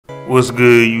What's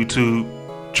good, YouTube?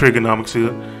 Trigonomics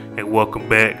here, and welcome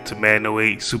back to Madden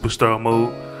 08 Superstar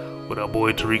Mode with our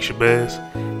boy Tariq Shabazz.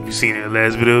 If you've seen it in the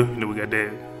last video, you know we got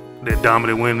that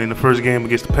dominant win in the first game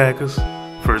against the Packers,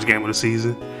 first game of the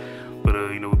season. But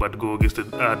you know, we're about to go against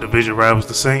the division rivals,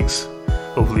 the Saints.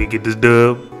 Hopefully, get this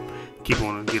dub, keep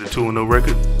on get a 2-0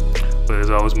 record. But as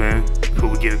always, man, before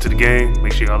we get into the game,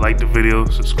 make sure y'all like the video,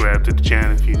 subscribe to the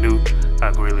channel if you're new.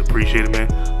 I greatly appreciate it, man.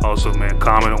 Also, man,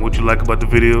 comment on what you like about the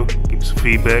video, give me some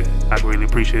feedback. I greatly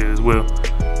appreciate it as well.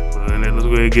 But then let's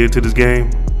go ahead and get into this game.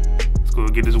 Let's go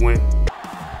and get this win.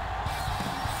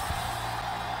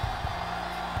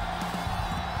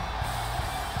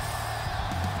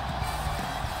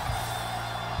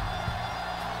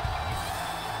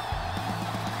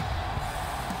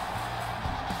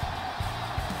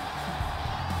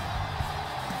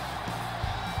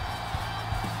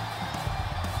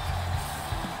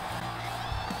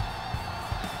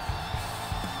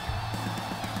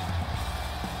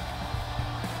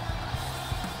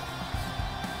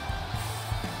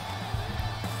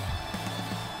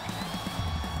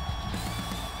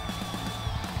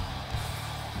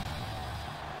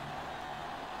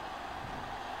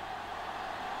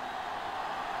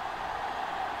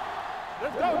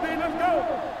 Let's go, D, let's go.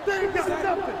 D got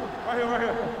something. Right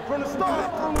here. From the start,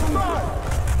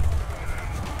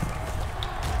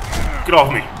 Get off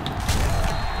me.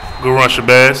 Good run,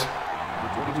 Shabazz.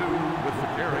 22 with the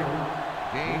carry.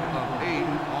 Gain of 8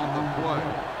 on the play.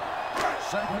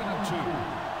 2nd and 2.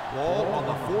 Ball on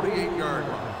the 48-yard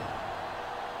line.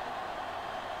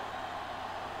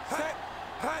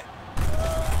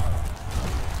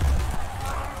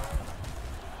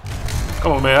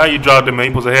 Come on, man. How you dropped him, man?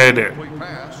 You supposed to have that.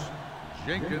 Pass.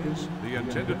 Jenkins, the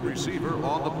intended receiver,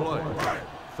 on the play.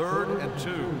 3rd and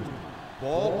 2.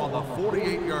 Ball on the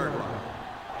 48-yard line.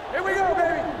 Here we go,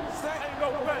 baby. There you go,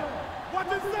 baby.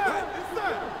 Watch it, set. It's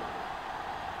set.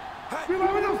 You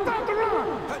know, we don't stop the run.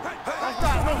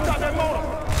 Don't stop that motor.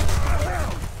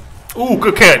 Ooh,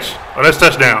 good catch. Oh, that's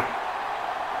touchdown.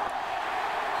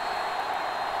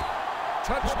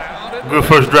 Touchdown. Good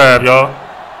first drive, y'all.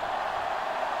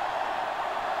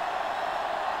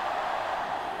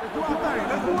 Let's do our thing.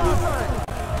 Let's do our thing.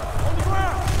 On the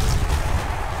ground.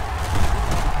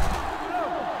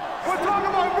 We're talking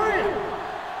about bringing.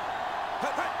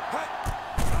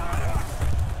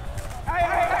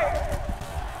 Hey.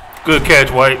 Good catch,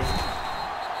 White.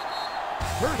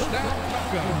 First down,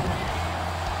 shotgun.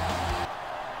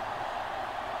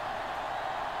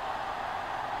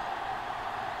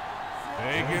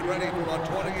 They get ready for a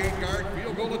 28-yard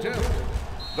field goal attempt.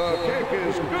 The kick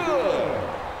is good.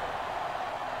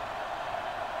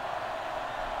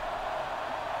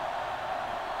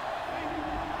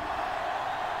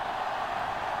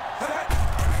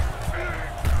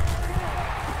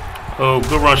 Oh,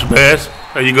 good run, Shabazz.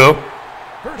 There you go.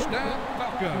 First down,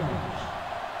 Falcons.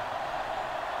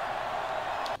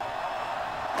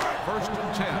 1st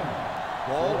and 10.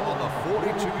 Ball on the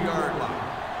 42-yard line.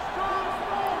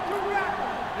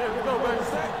 Here we go, baby.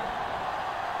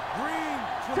 Green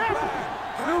to black.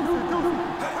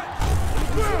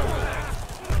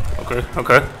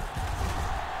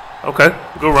 Okay.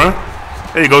 Good run.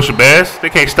 There you go, Shabazz. They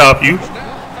can't stop you.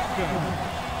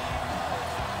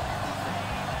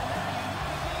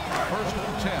 First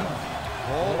and 10.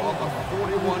 Ball on the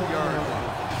 41-yard line.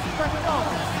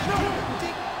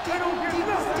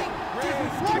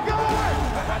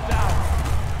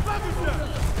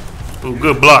 Ooh,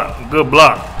 good block. Good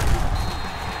block.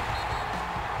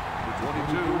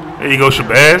 22. There you go,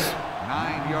 Shabazz.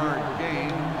 9-yard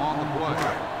gain on the play.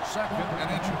 2nd and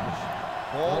inches.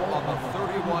 Ball on the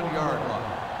 31-yard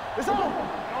line. It's on.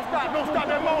 Don't stop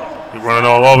that motor. You're running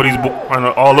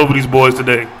all over these boys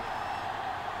today.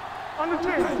 On the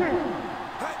 10.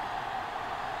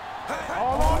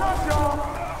 All on us, y'all.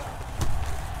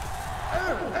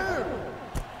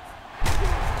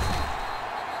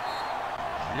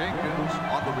 Jenkins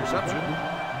on the reception.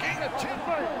 Gain of 10.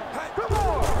 Come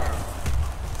on.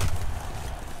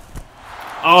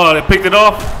 Oh, they picked it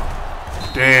off?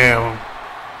 Damn.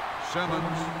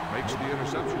 Simmons makes the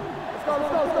interception. Let's go.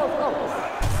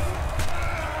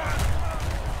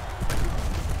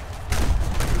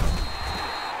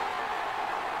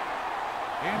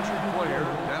 Injured player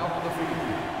down on the field.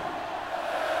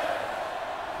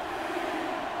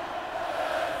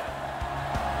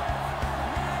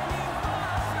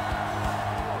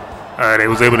 All right, they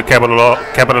was able to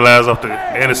capitalize off the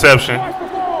interception.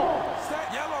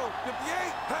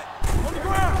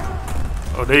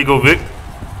 Oh, there you go, Vic.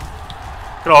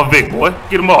 Get off Vic, boy.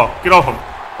 Get him off. Get off him.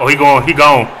 Oh, he gone. He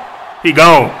gone. He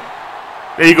gone.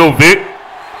 There you go, Vic.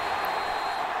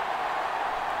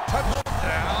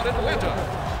 Touchdown, Atlanta.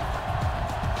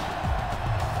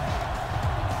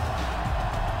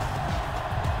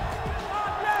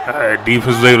 Alright,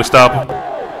 defense was able to stop him.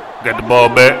 Got the ball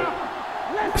back.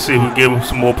 Let's see if we can give him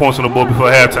some more points on the board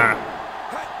before halftime.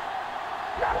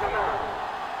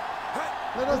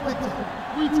 Let us be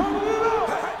we turning it up.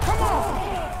 Come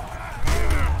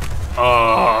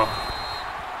on.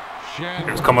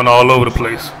 It was coming all over the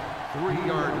place.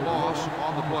 3-yard loss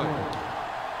on the play.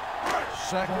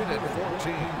 2nd and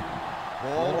 14.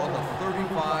 Ball on the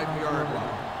 35-yard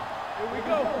line. Here we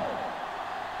go.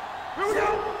 Here we go.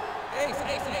 Ace.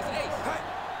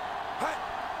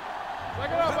 Check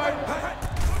it out, baby.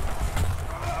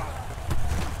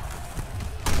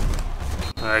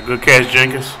 Alright, good catch,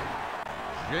 Jenkins.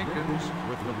 Jenkins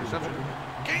with the reception.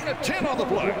 Gain of 10 on the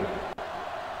play.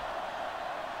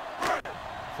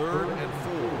 3rd and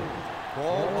 4.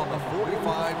 Ball on the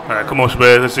 45. Alright, come on,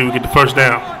 Shabazz. Let's see if we get the first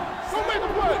down. Don't make the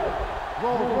play.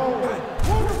 Roll.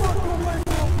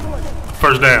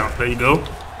 First down. There you go.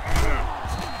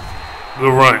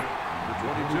 Good run. The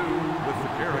 22 with the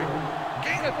carry.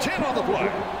 Gain of 10 on the play.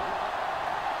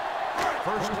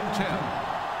 1st and 10.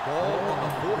 Ball on the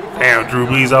 45. Damn, Drew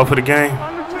Brees out for the game.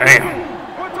 Damn.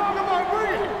 We're talking about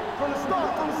bringing it from the start.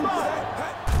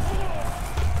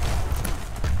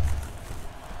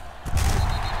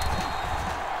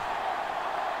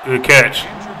 Good catch.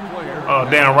 Injured player. Oh,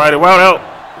 damn, right out.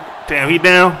 Damn, he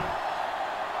down.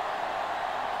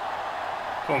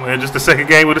 Come on, man, just the second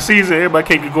game of the season. Everybody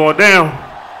can't get going down.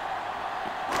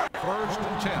 1st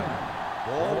and 10.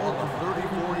 Ball on the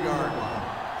 34-yard line.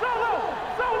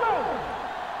 Solo.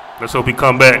 Let's hope he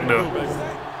come back, though. Number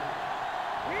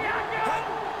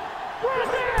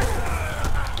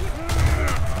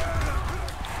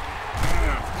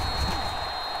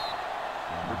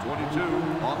 22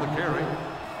 on the carry.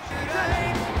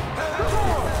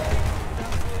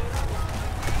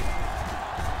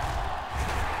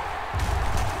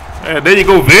 And there you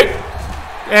go, Vic.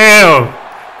 Damn.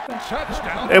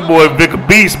 Touchdown. That boy Vic a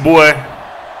beast, boy. At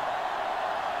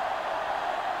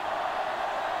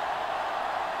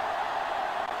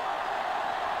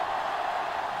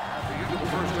the end of the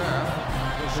first half,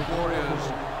 the score is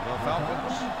the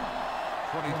Falcons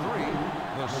 23,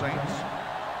 the Saints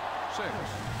 6.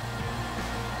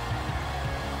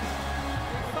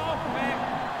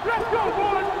 Let's go,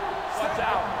 boys. Watch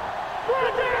out. Do it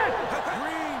again.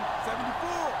 Green,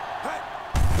 74.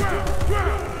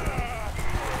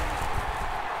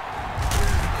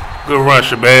 Good run,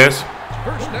 Shabazz.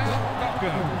 First down,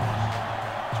 Falcons.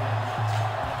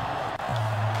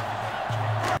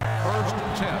 1st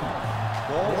and 10.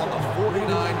 Ball on the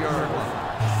 49-yard line.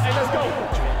 Hey, let's go.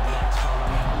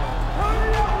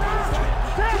 Hurry up, man.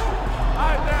 All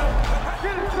right, now.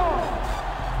 Get it started.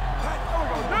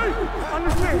 There we go.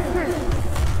 Understand.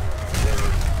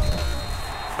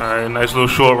 All right, nice little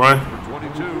short run.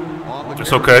 22 on the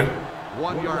It's carry. okay.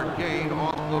 1-yard gain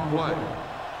on the play.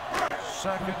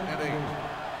 2nd and 8.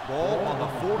 Ball on the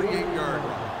 48-yard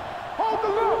line. Hold the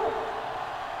look.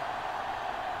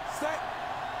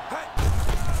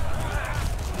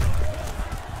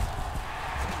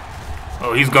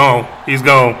 Oh, he's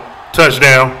gone.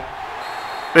 Touchdown.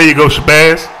 There you go,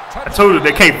 Shabazz. I told you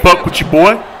they can't fuck with you,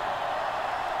 boy.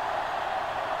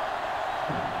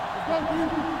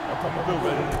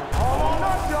 All on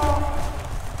us, y'all.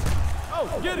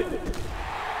 Oh, get it.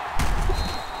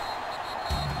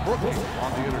 Brooklyn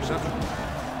on the interception.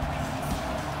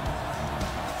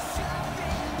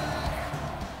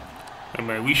 Hey,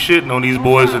 man, we shitting on these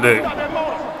boys today. Got that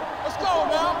motor. Let's go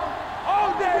now.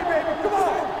 All day, baby. Come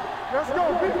on. Let's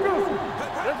go. Big Goose.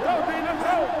 Let's go, B. Let's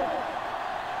go.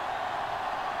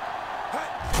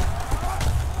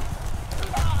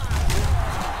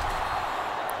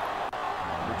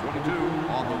 Number 22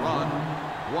 on the run.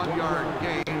 1-yard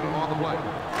gain on the play.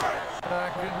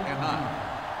 2nd and 9.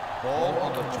 Ball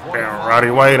on the 25. Damn,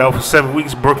 Roddy White out for 7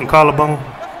 weeks, broken collarbone.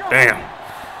 Damn.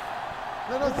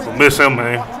 We'll miss him,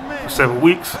 man, for 7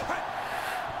 weeks.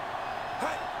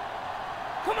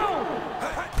 Come on.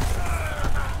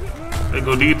 There you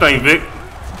go, do you think, Vic?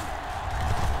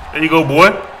 There you go,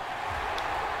 boy.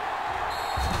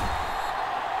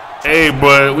 Hey,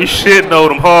 bro, we shitting on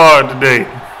them hard today.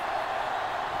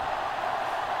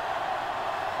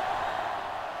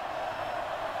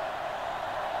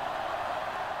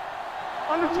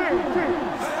 Understand.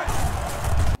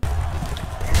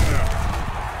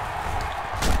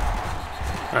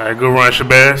 All right, good run,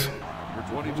 Shabazz. Number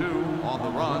 22 on the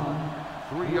run.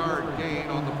 3-yard gain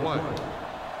on the play.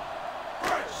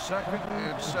 2nd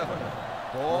and 7.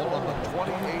 Ball on the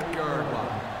 28-yard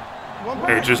line.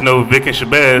 Hey, just know Vic and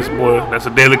Shabazz, boy, that's a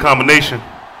daily combination.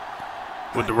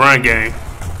 with the run game.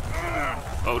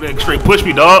 Oh, that straight push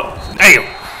me, dog. Damn.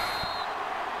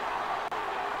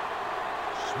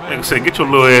 Nigga said, get your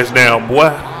little ass down, boy.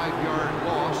 5-yard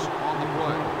loss on the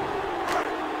play.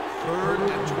 3rd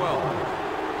and 12.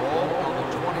 Ball on the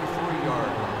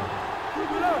 23-yard line.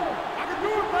 Keep it up. I can do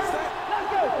it, baby. Let's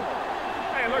go.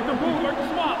 Hey, like the move, like the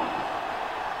swap.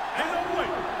 Ain't no way.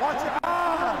 Watch your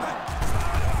eyes.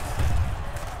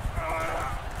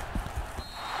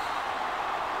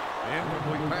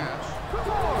 Incomplete pass. Come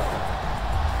on.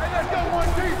 Hey, let's go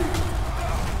one deep.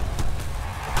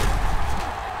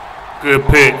 Good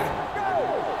pick.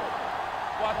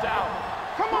 Watch out.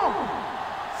 Come on.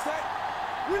 Set.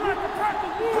 We like to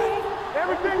practice move.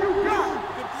 Everything you got.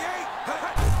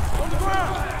 58. On the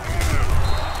ground.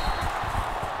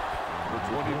 Number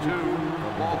 22,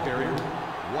 the ball carrier.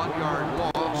 1-yard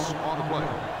loss on the play.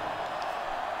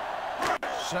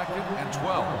 2nd and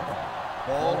 12.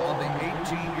 Ball on the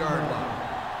 18-yard line.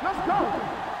 Let's go.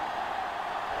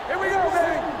 Here we go,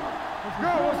 baby. Let's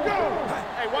go, let's go.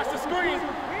 Hey, watch the screen.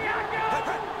 Here I go.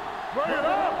 Bring it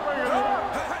up, bring it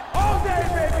up. All day,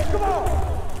 baby, come on.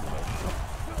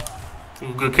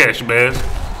 Good catch, Baz.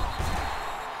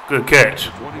 Good catch.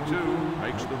 22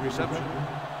 makes the reception.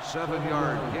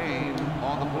 7-yard gain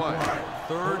on the play.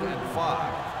 3rd and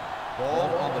 5.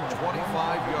 Ball on the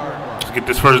 25-yard line. Let's get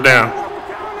this first down. All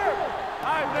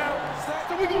right, now.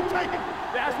 So we gonna take it.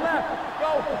 That's left.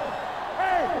 Go.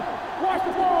 Hey, watch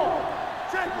the ball.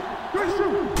 Check it. Good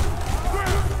shoot.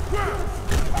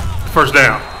 First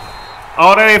down.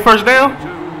 Oh, that ain't first down? 2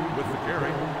 with the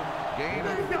carry. Gain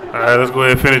of All right, let's go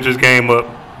ahead and finish this game up.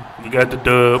 You got the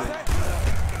dub.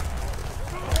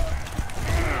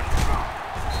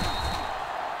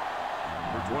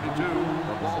 Number 22,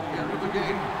 the ball into the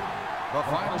game. The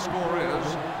final score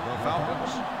is the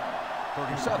Falcons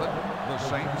 37, the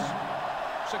Saints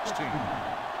 16.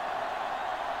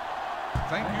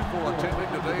 Thank you for attending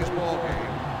today's ball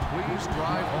game. Please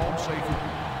drive home safely.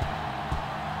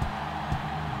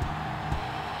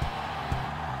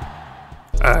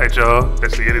 All right, y'all.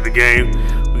 That's the end of the game.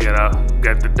 We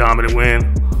got the dominant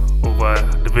win over our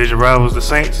division rivals, the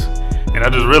Saints. And I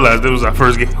just realized it was our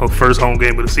first home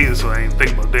game of the season, so I didn't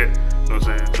think about that. You know what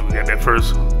I'm saying? So we got that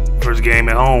first game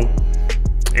at home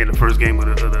and the first game of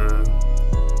the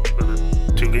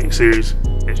 2-game series,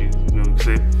 as you can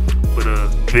say. But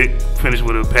Vic finished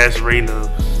with a passing rating of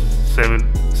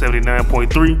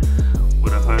 79.3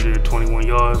 with 121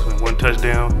 yards and 1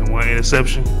 touchdown and 1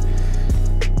 interception.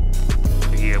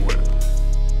 He had what?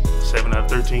 7 out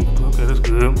of 13. Okay, that's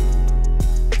good.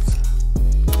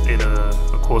 And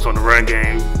of course on the run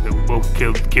game, they both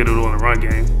killed it on the run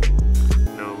game.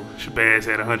 You know, Shabazz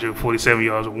had 147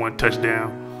 yards and 1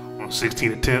 touchdown on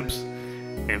 16 attempts,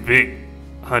 and Vic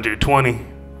 120,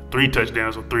 3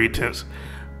 touchdowns on 3 attempts.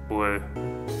 Boy,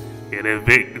 yeah, that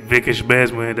Vic and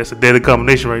Shabazz, man, that's a deadly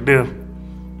combination right there.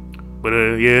 But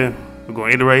yeah, we're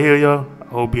gonna end it right here, y'all. I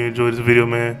hope you enjoyed this video,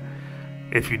 man.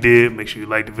 If you did, make sure you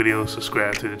like the video,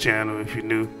 subscribe to the channel if you're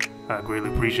new. I greatly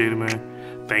appreciate it, man.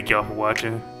 Thank y'all for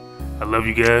watching. I love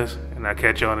you guys, and I'll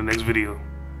catch y'all in the next video.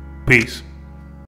 Peace.